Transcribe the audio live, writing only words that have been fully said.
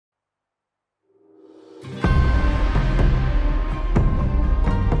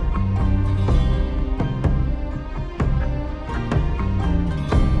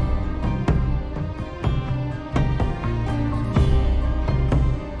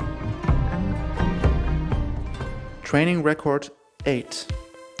Training record 8.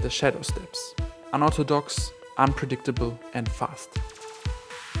 The shadow steps. Unorthodox, unpredictable and fast.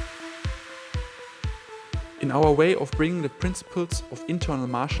 In our way of bringing the principles of internal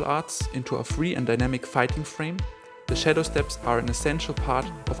martial arts into a free and dynamic fighting frame, the shadow steps are an essential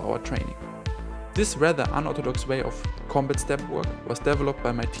part of our training. This rather unorthodox way of combat step work was developed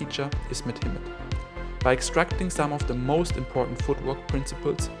by my teacher Ismet Himmet. By extracting some of the most important footwork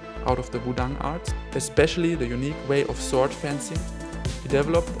principles out of the Wudang arts, especially the unique way of sword fencing, he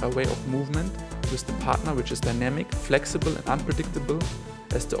developed a way of movement with the partner which is dynamic, flexible and unpredictable,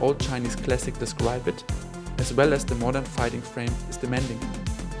 as the old Chinese classic described it, as well as the modern fighting frame is demanding.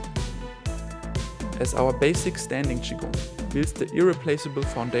 As our basic standing Qigong builds the irreplaceable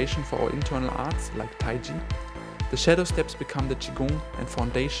foundation for our internal arts like Taiji, the shadow steps become the Qigong and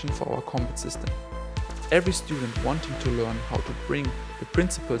foundation for our combat system. Every student wanting to learn how to bring the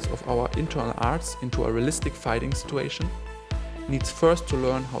principles of our internal arts into a realistic fighting situation needs first to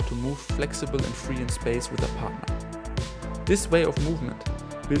learn how to move flexible and free in space with a partner. This way of movement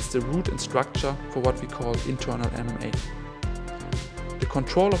builds the root and structure for what we call internal MMA. The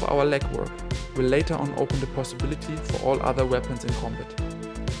control of our leg work will later on open the possibility for all other weapons in combat.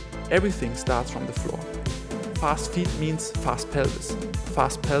 Everything starts from the floor. Fast feet means fast pelvis.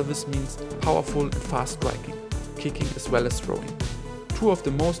 Fast pelvis means powerful and fast striking, kicking as well as throwing. Two of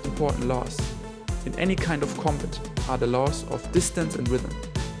the most important laws in any kind of combat are the laws of distance and rhythm.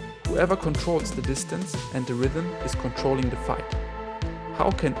 Whoever controls the distance and the rhythm is controlling the fight. How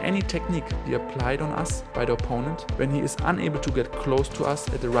can any technique be applied on us by the opponent when he is unable to get close to us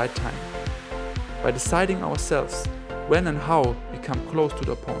at the right time? By deciding ourselves when and how we come close to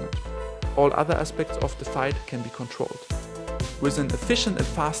the opponent, all other aspects of the fight can be controlled. With an efficient and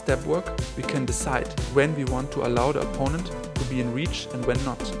fast step work, we can decide when we want to allow the opponent to be in reach and when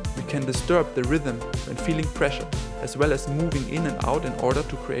not. We can disturb the rhythm when feeling pressure, as well as moving in and out in order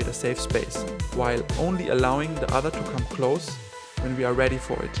to create a safe space, while only allowing the other to come close when we are ready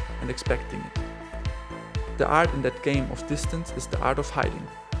for it and expecting it. The art in that game of distance is the art of hiding,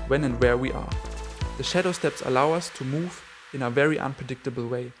 when and where we are. The shadow steps allow us to move in a very unpredictable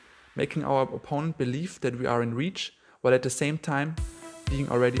way, making our opponent believe that we are in reach, while at the same time being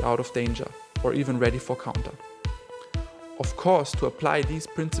already out of danger or even ready for counter. Of course, to apply these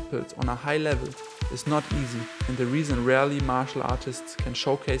principles on a high level is not easy, and the reason rarely martial artists can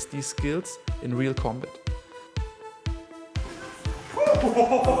showcase these skills in real combat.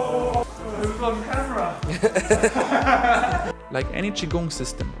 On camera. Like any Qigong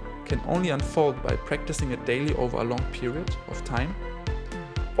system can only unfold by practicing it daily over a long period of time,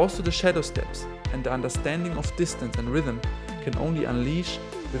 also the shadow steps and the understanding of distance and rhythm can only unleash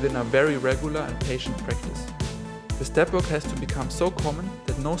within a very regular and patient practice. The step work has to become so common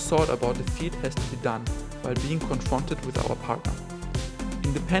that no thought about the feet has to be done while being confronted with our partner.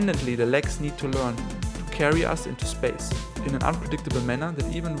 Independently, the legs need to learn to carry us into space in an unpredictable manner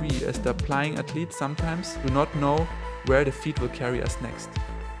that even we, as the applying athletes, sometimes do not know where the feet will carry us next.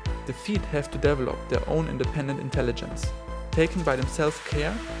 The feet have to develop their own independent intelligence, taking by themselves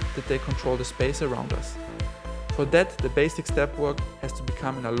care that they control the space around us. For that, the basic step work has to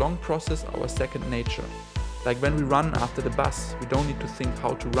become in a long process our second nature. Like when we run after the bus, we don't need to think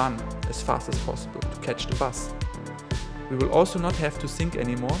how to run as fast as possible to catch the bus. We will also not have to think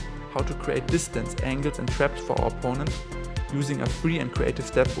anymore how to create distance, angles and traps for our opponent using a free and creative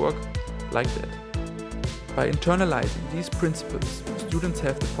step work like that. By internalizing these principles, students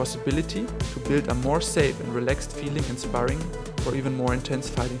have the possibility to build a more safe and relaxed feeling in sparring or even more intense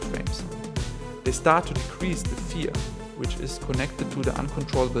fighting frames. They start to decrease the fear, which is connected to the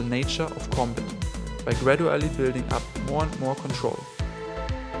uncontrollable nature of combat, by gradually building up more and more control.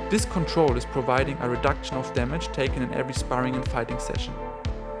 This control is providing a reduction of damage taken in every sparring and fighting session.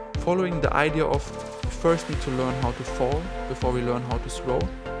 Following the idea of we first need to learn how to fall before we learn how to throw,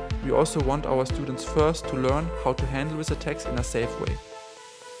 we also want our students first to learn how to handle with attacks in a safe way.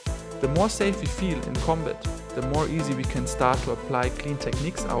 The more safe we feel in combat, the more easy we can start to apply clean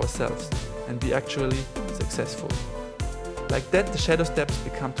techniques ourselves and be actually successful. Like that, the shadow steps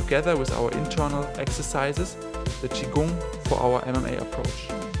become together with our internal exercises, the Qigong for our MMA approach.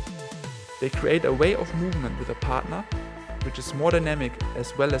 They create a way of movement with a partner which is more dynamic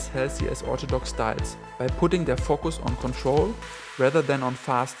as well as healthy as orthodox styles, by putting their focus on control rather than on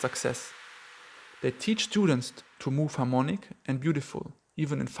fast success. They teach students to move harmonic and beautiful,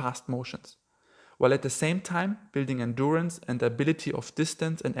 even in fast motions, while at the same time building endurance and the ability of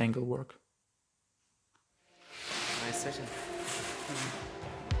distance and angle work. Nice session.